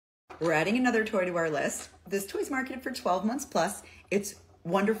we're adding another toy to our list. This toy is marketed for 12 months plus. It's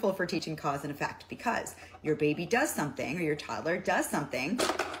wonderful for teaching cause and effect because your baby does something or your toddler does something,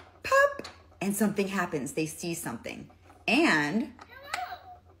 pop, and something happens. They see something. And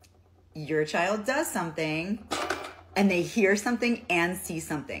your child does something and they hear something and see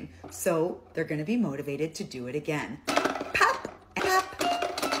something. So they're going to be motivated to do it again. Pop, pop.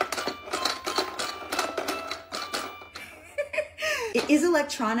 It is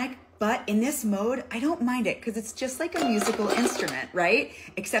electronic, but in this mode, I don't mind it because it's just like a musical instrument, right?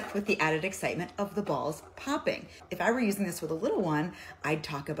 Except with the added excitement of the balls popping. If I were using this with a little one, I'd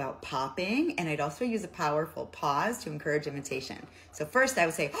talk about popping, and I'd also use a powerful pause to encourage imitation. So first I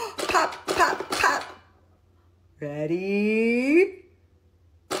would say, oh, pop, pop, pop. Ready?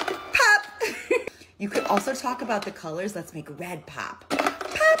 Pop. You could also talk about the colors. Let's make red pop.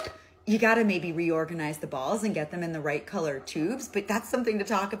 Pop. You gotta maybe reorganize the balls and get them in the right color tubes, but that's something to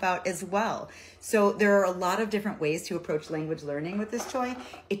talk about as well. So there are a lot of different ways to approach language learning with this toy.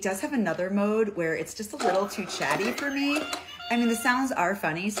 It does have another mode where it's just a little too chatty for me. I mean, the sounds are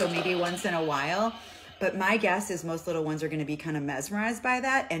funny, so maybe once in a while, but my guess is most little ones are gonna be kind of mesmerized by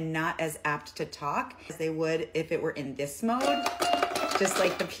that and not as apt to talk as they would if it were in this mode, just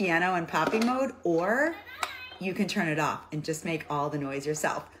like the piano and popping mode, or you can turn it off and just make all the noise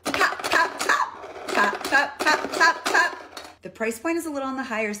yourself. Pop, pop, pop, pop, pop, pop, pop, pop. The price point is a little on the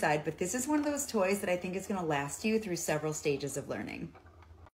higher side, but this is one of those toys that I think is gonna last you through several stages of learning.